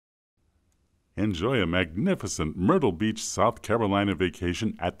Enjoy a magnificent Myrtle Beach, South Carolina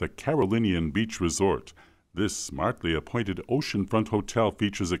vacation at the Carolinian Beach Resort. This smartly appointed oceanfront hotel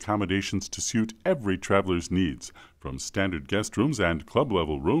features accommodations to suit every traveler's needs, from standard guest rooms and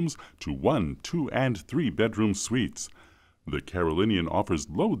club-level rooms to 1, 2, and 3 bedroom suites. The Carolinian offers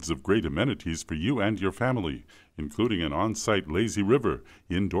loads of great amenities for you and your family, including an on-site lazy river,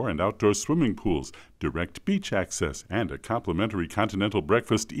 indoor and outdoor swimming pools, direct beach access, and a complimentary continental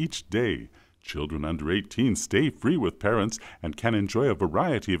breakfast each day. Children under 18 stay free with parents and can enjoy a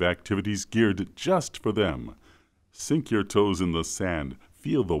variety of activities geared just for them. Sink your toes in the sand,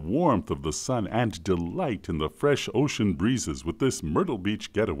 feel the warmth of the sun, and delight in the fresh ocean breezes with this Myrtle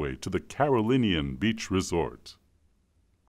Beach getaway to the Carolinian Beach Resort.